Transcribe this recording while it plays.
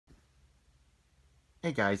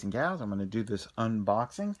Hey guys and gals, I'm going to do this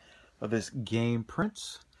unboxing of this Game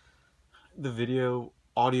Prince. The video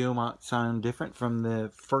audio might sound different from the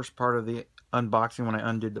first part of the unboxing when I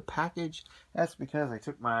undid the package. That's because I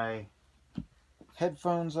took my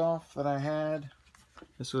headphones off that I had.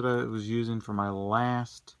 This is what I was using for my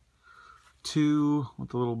last two with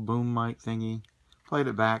the little boom mic thingy. Played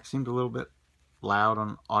it back, seemed a little bit loud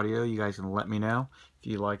on audio. You guys can let me know if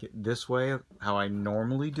you like it this way, how I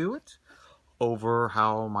normally do it, over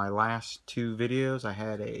how my last two videos I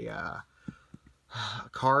had a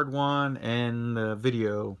card one and the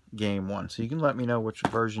video game one, so you can let me know which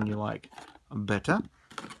version you like better.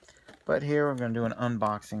 But here we're going to do an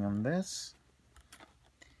unboxing on this,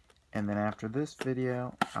 and then after this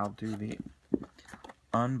video I'll do the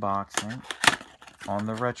unboxing on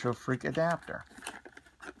the Retro Freak adapter.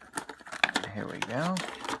 Here we go.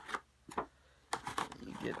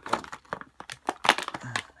 You get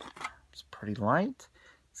it's pretty light.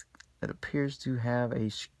 It appears to have a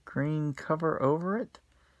screen cover over it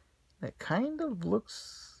that kind of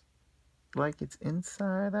looks like it's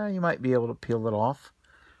inside out. You might be able to peel it off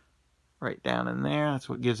right down in there. That's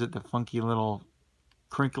what gives it the funky little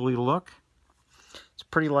crinkly look. It's a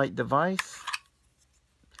pretty light device.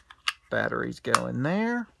 Batteries go in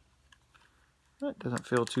there. It doesn't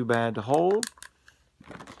feel too bad to hold.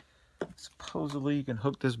 Supposedly you can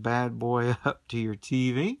hook this bad boy up to your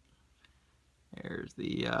TV. There's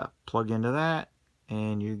the plug into that,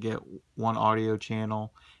 and you get one audio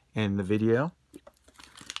channel in the video.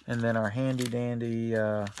 And then our handy dandy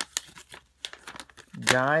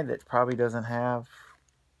guy that probably doesn't have,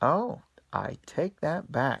 oh, I take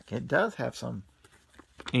that back. It does have some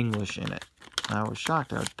English in it. I was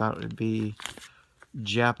shocked. I thought it would be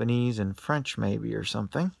Japanese and French maybe or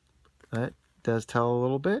something. But it does tell a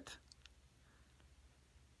little bit.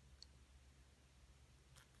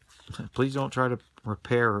 Please don't try to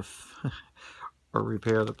repair or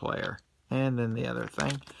repair the player. And then the other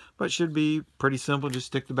thing. But it should be pretty simple. Just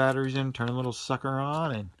stick the batteries in, turn the little sucker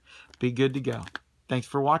on, and be good to go. Thanks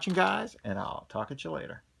for watching, guys, and I'll talk at you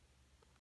later.